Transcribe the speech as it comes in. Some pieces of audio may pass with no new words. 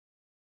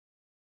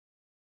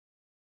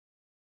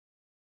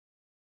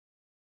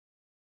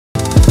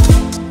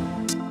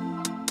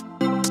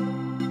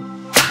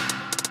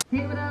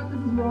Hey, what up? This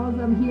is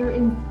Rozz. I'm here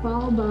in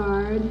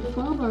Svalbard.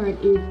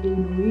 Svalbard is a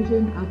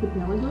Norwegian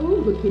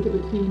archipelago located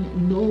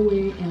between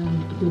Norway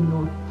and the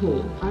North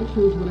Pole. I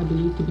chose what I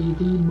believe to be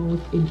the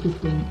most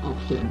interesting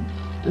option.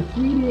 A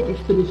 3-day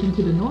expedition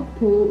to the North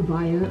Pole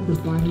via the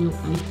Borneo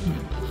Ice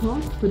Camp.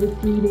 Cost for this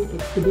 3-day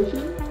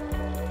expedition,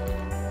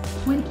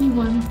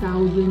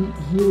 $21,000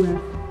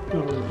 US.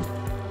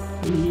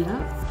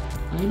 Yeah,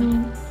 I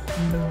know.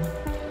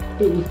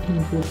 It was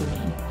painful for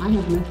me. I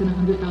have less than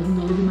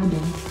 $100,000 in my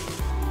bank.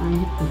 I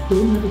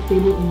don't have a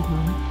stable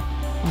income,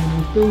 and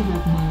I still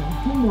have my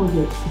home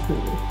mortgage to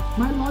pay.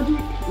 My logic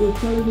was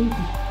telling me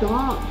to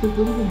stop, just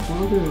don't even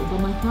bother, but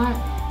my heart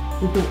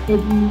was like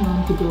egging me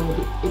on to go.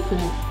 It's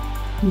that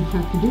you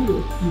have to do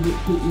this, you would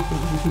hate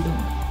yourself if you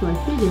don't. So I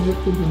figured,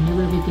 since I'm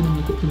never ever going to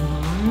make it to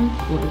Mars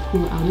or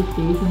explore outer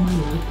space in my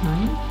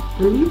lifetime,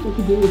 the least I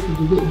could do is to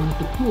visit one of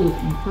the poles,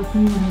 and trust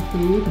me when I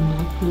say the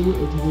North Pole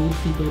is way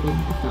cheaper than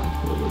the South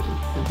Pole, which is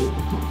double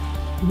the cost.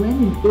 When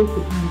and if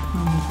the time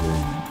comes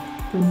when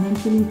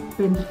financially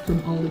spent from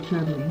all the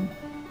traveling,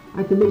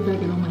 I could look back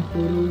at all my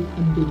photos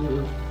and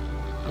videos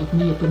of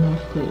me at the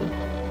North Pole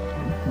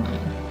and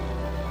smile.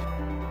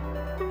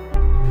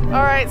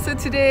 Alright, so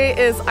today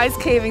is ice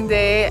caving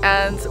day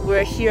and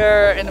we're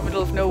here in the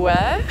middle of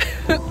nowhere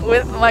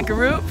with my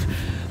group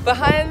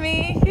behind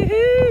me.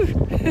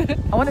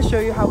 I want to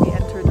show you how we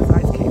enter this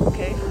ice cave,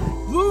 okay?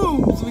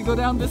 Boom! So we go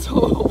down this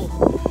hole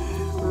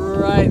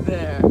right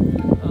there.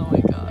 Oh my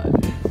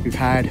god. We've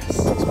had 6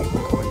 people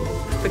going.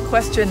 The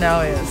question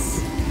now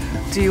is,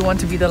 do you want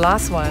to be the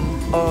last one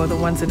or the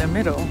ones in the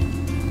middle?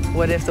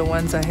 What if the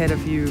ones ahead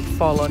of you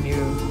fall on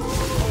you?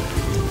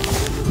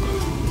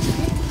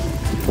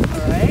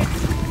 Alright.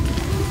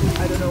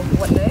 I don't know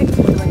what next.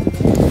 What do I do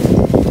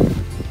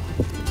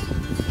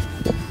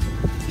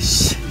next?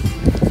 Shh.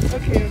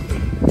 Okay.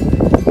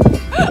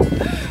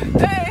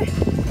 Hey!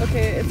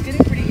 Okay, it's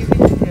getting pretty easy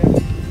from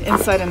here.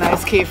 Inside an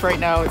ice cave right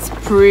now. It's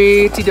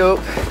pretty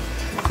dope.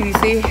 Can you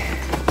see?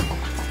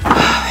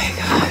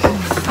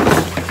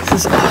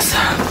 This is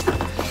awesome.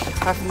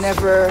 I've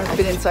never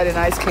been inside an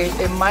ice cave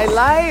in my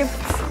life.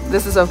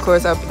 This is of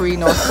course our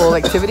pre-North Pole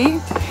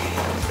activity.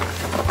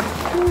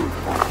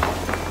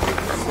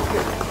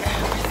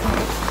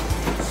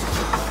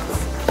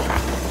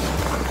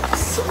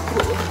 So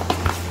cool.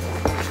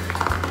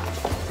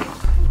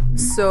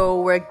 So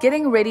we're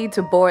getting ready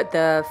to board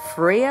the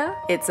Freya.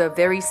 It's a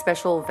very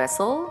special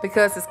vessel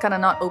because it's kind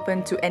of not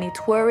open to any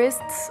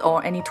tourists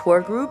or any tour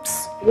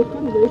groups. We've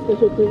got a very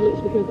special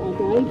privilege because our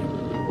guys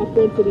are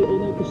friends to the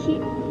owner of the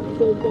ship.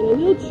 So we've got a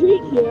little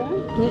treat here.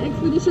 My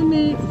expedition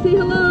mates, say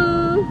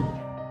hello!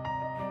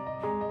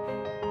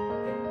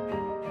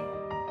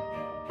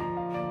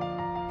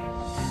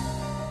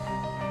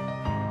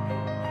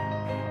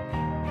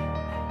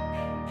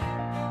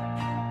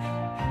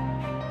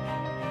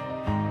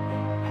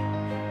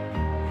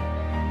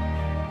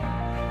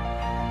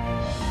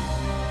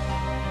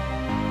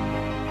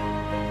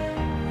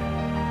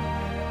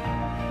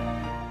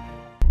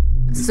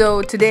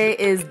 So today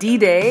is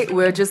D-Day.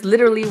 We're just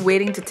literally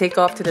waiting to take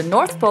off to the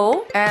North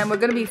Pole and we're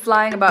gonna be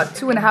flying about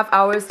 2.5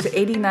 hours to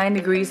 89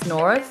 degrees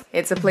north.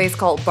 It's a place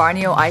called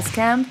Borneo Ice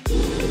Camp.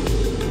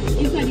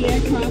 Inside the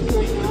aircraft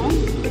right now,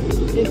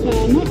 it's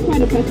not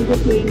quite a passenger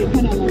plane, it's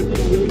kind of like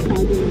road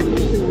cargo,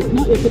 so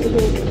not your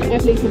typical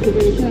airplane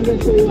configuration. I'm going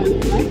to show you what it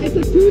looks like. It's a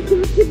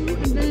 2-2-2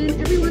 and then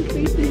everyone's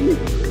facing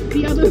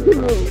the other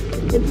row.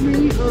 It's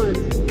really odd.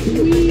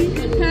 We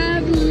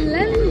have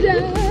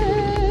landed!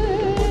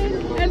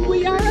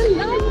 We are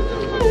alive!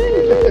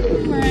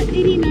 We're at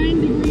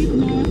 89 degrees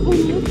north,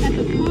 almost at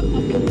the top of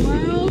the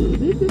world.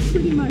 This is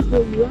pretty much the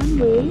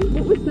runway.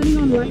 What we're standing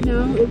on right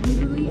now is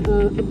usually a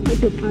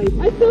patch of ice.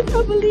 I still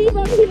can't believe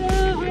I'm here!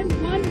 I'm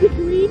 1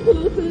 degree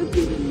closer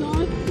to the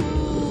North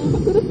Pole.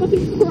 I'm gonna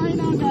fucking cry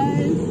now,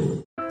 guys.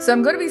 So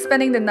I'm going to be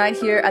spending the night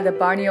here at the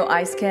Borneo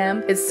Ice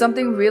Camp. It's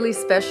something really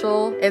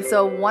special. It's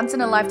a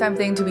once-in-a-lifetime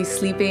thing to be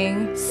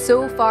sleeping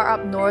so far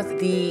up north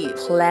the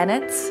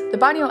planet. The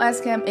Borneo Ice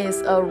Camp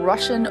is a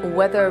Russian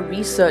weather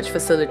research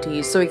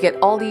facility. So you get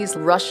all these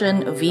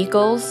Russian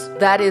vehicles.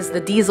 That is the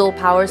diesel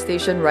power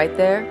station right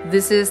there.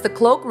 This is the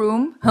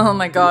cloakroom. Oh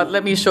my god,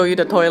 let me show you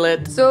the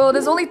toilet. So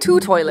there's only 2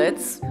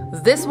 toilets.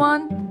 This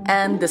one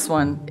and this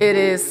one. It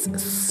is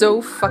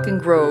so fucking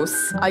gross.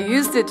 I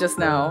used it just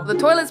now. The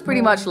toilet's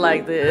pretty much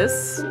like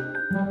this.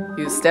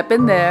 You step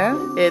in there.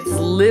 It's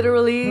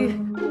literally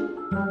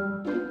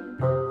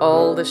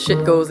all the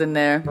shit goes in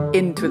there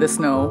into the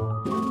snow.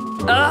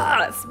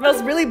 Ah, it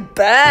smells really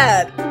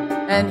bad.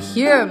 And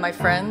here, my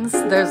friends,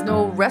 there's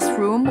no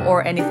restroom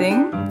or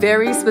anything.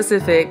 Very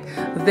specific.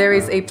 There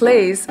is a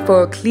place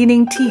for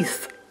cleaning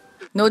teeth.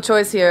 No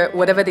choice here.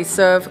 Whatever they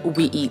serve,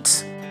 we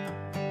eat.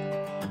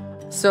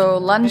 So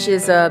lunch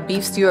is a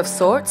beef stew of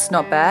sorts,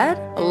 not bad.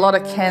 A lot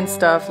of canned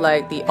stuff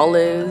like the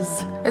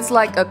olives. It's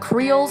like a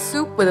Creole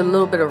soup with a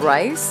little bit of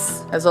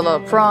rice. There's a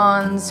lot of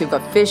prawns, you've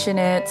got fish in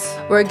it.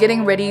 We're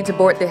getting ready to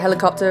board the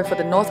helicopter for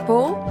the North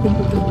Pole.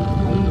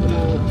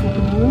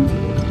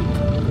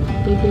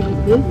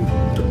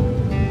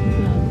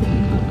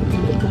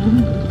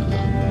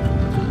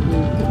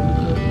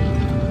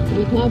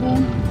 Baklava,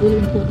 really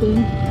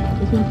important.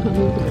 This one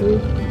covers the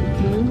roof as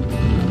well.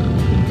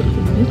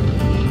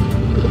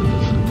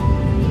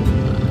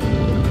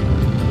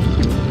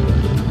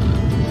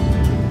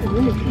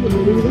 Alright,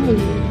 ready to go.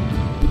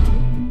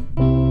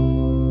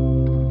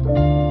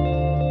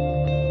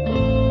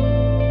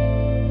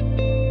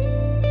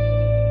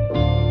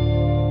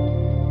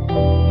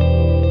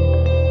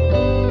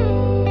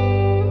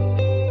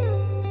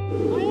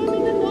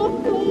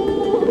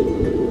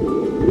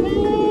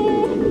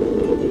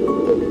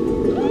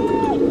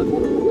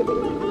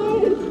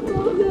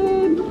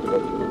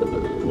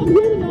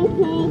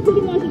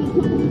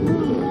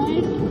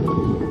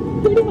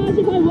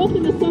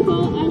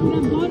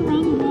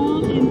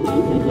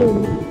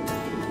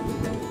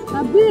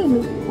 I've been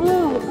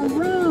all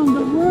around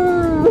the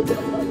world.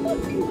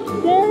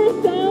 There is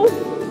south,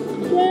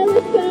 there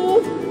is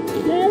south,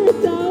 there is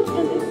south,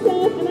 and it's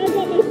south, and I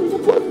got my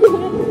Singapore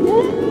hat.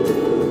 Yeah!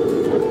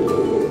 I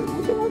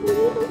cannot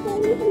believe I'm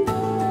finally here.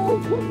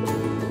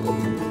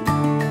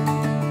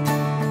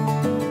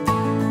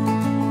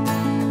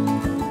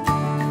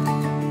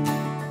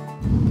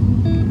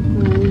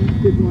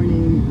 Good morning.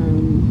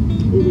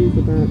 It is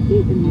about 8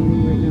 in the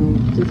morning right now.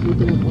 Just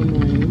waking up on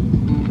my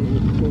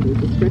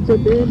stretcher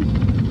bed.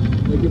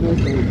 Like, you know,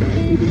 so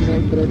sleeping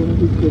bag, but I don't know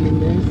who's been in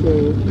there, so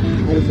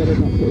I decided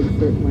not to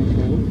insert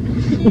myself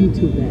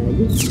into bag.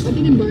 I've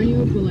been in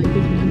Borneo for like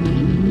this one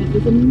night and I met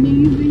this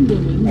amazing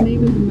woman. Her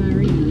name is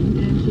Marianne,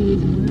 and she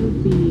is one of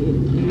the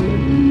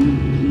 11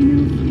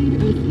 female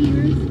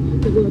skiers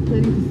that were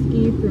planning to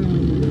ski from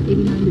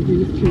 89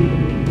 degrees to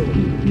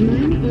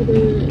 9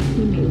 other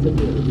teammates of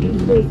yours are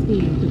still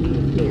skiing to the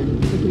clear.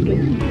 Okay, but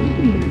you're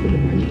talking back to the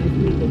Borneo ice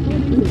field for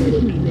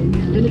 40 minutes,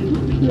 and it's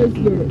not because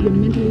you're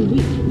mentally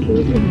weak. So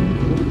it's your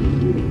hands up.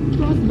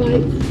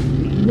 Frostbites,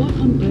 what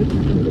on earth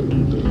happened there?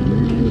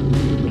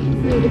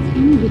 So it's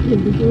funny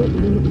because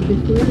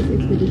before this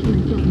expedition,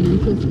 I thought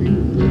mental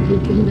strength was the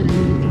thing that I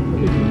needed to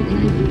focus on, and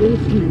I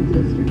faced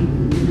mental strength.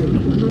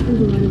 What happens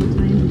a lot of the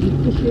times is you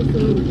push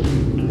yourself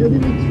a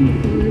little too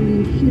far when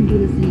you should do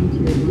the same to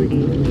your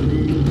body. And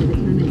by the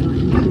time I got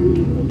into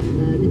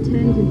the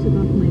tent and took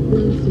off my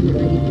gloves to get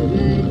ready for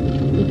bed,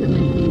 look at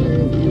my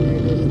fingers, and there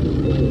goes the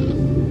focus.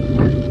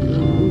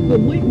 The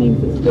white means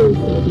it's still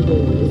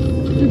supposedly.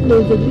 So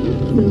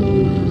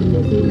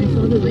when I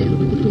saw the light, I was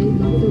like, okay,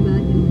 not so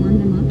bad, and warm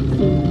them up.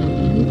 So I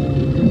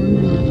warmed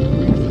them up. The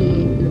next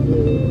day, they're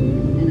blue,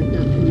 and at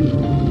that point,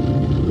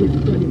 it's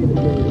going to be the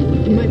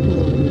blue. You might pull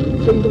off,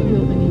 so you don't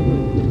help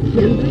anyone.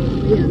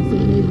 Yeah, so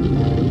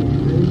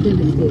I was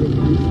devastated,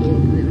 honestly.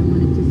 I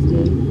wanted to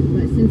stay,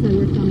 but since I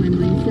worked on my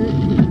mindset,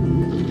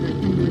 that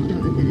kind of worked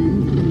out at the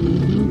end.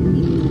 It's been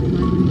amazing.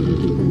 I mean, a lot of amazing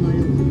people, a lot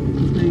of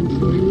inspiring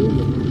stories,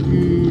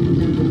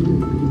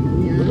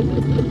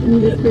 and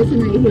this person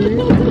right here,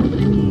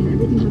 I mean,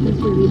 everything happens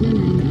for a reason,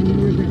 and no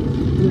regrets.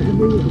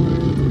 Wherever you are,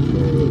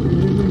 or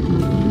whatever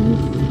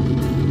happens,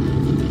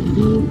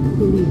 be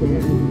fully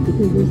there,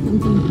 because there's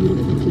something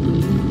beautiful to do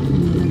in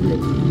whatever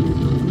experience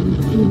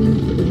happens, even if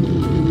it doesn't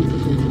make any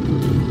sense.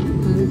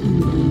 If I was in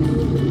the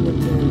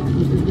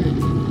with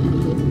regrets and with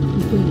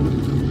complaints,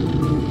 I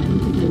don't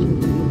think I would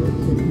have been able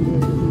to convey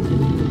everything to the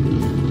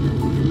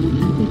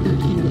happy. I think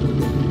that's kind of it.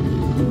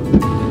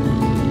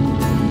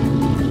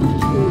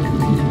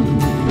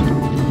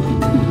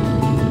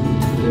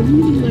 I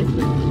really like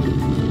that.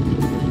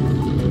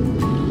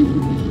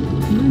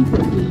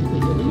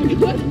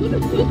 What a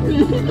fuck, man.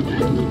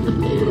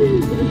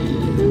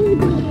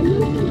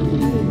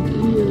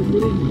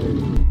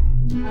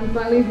 I'm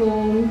finally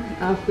home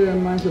after a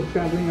month of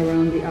traveling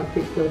around the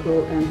Arctic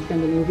Circle and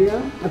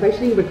Scandinavia. I've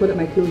actually recorded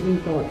my closing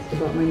thoughts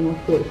about my North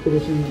Pole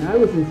expedition when I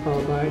was in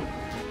Svalbard,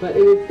 but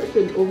it was such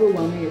an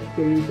overwhelming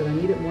experience that I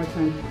needed more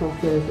time to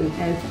process, and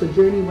as the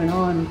journey went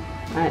on,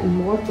 I had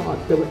more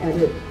thoughts that were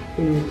added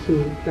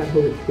to that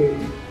whole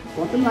experience.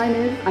 Bottom line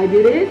is, I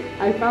did it.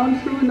 I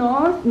found true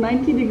north,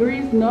 90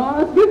 degrees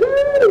north.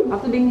 Woohoo!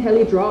 After being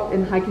heli dropped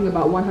and hiking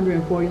about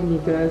 140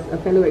 meters, a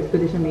fellow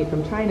expedition mate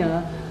from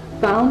China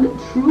found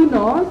true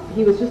north.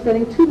 He was just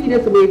standing 2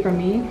 meters away from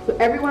me. So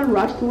everyone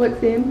rushed towards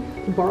him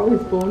to borrow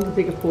his phone to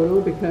take a photo,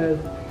 because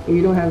if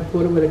you don't have a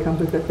photo with a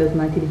compass that says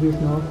 90 degrees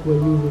north, were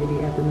you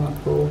really at the North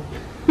Pole?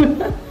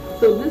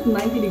 So this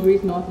 90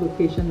 degrees north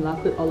location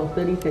lasted all of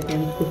 30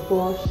 seconds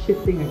before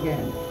shifting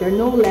again. There are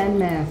no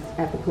landmass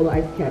at the polar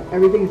ice cap.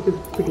 Everything is just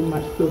pretty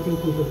much floating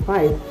pieces of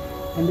ice.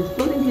 And these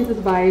floating pieces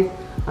of ice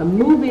are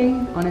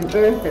moving on an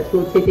Earth that's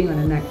rotating on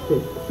an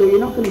axis. So you're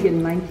not going to get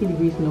 90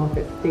 degrees north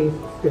that stays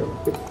still.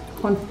 It's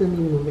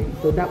constantly moving.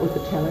 So that was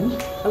a challenge.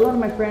 A lot of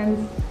my friends,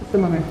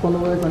 some of my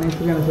followers on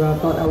Instagram as well,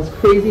 thought I was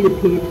crazy to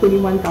pay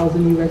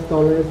 $21,000 US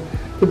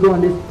to go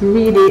on this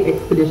 3-day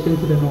expedition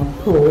to the North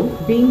Pole.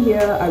 Being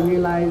here, I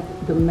realized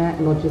the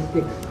mad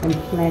logistics and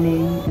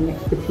planning and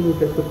expertise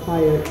that's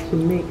required to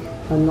make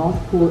a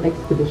North Pole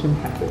expedition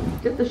happen.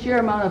 Just the sheer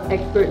amount of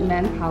expert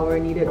manpower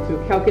needed to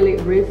calculate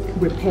risk,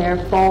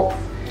 repair faults,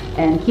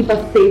 and keep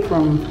us safe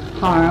from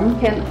harm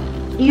can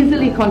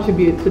easily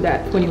contribute to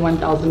that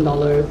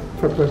 $21,000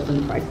 per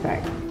person price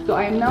tag. So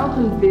I am now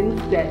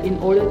convinced that in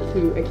order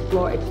to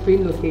explore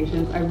extreme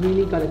locations, I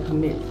really gotta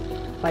commit.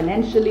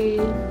 Financially,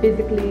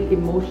 physically,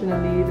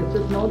 emotionally, there's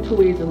just no two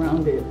ways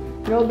around it.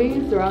 You know,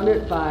 being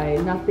surrounded by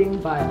nothing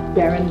but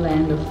barren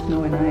land of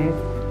snow and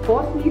ice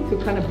forced me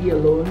to kind of be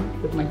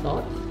alone with my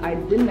thoughts. I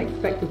didn't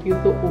expect to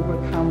feel so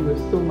overcome with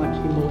so much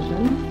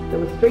emotion that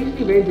was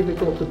strangely very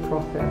difficult to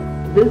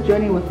process. This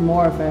journey was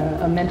more of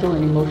a mental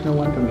and emotional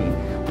one for me,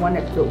 one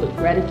that's filled with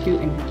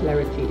gratitude and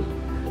clarity.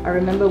 I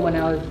remember when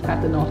I was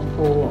at the North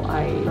Pole,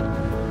 I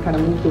kind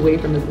of moved away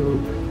from the group,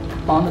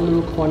 found a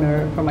little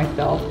corner for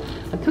myself.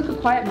 I took a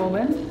quiet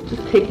moment,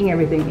 just taking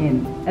everything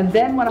in. And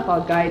then one of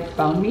our guides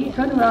found me,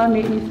 turned around,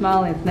 made me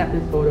smile and snapped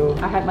this photo.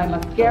 I had my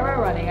mascara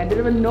running. I didn't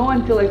even know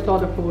until I saw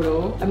the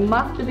photo. I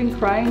must have been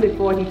crying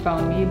before he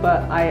found me,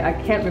 but I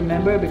can't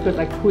remember because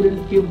I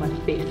couldn't feel my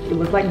face. It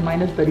was like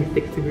minus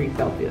 36 degrees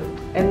Celsius.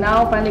 And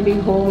now finally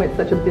being home, it's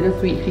such a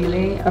bittersweet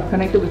feeling. I've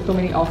connected with so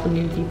many awesome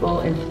new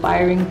people,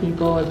 inspiring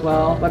people as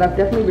well. But I've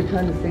definitely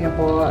returned to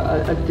Singapore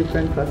a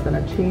different person,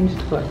 a changed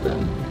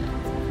person.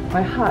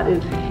 My heart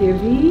is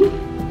heavy,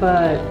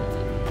 but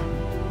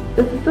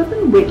there's a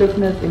certain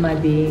weightlessness in my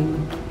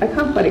being. I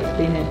can't quite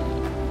explain it.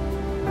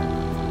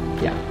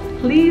 Yeah.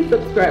 Please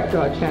subscribe to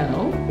our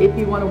channel. If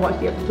you want to watch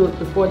the episodes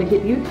before they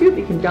hit YouTube,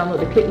 you can download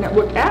the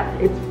Clicknetwork app.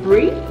 It's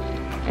free.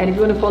 And if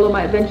you want to follow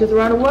my adventures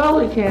around the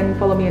world, you can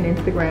follow me on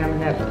Instagram,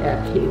 and that's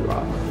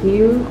 @Rozz. See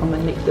you on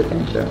my next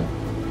adventure.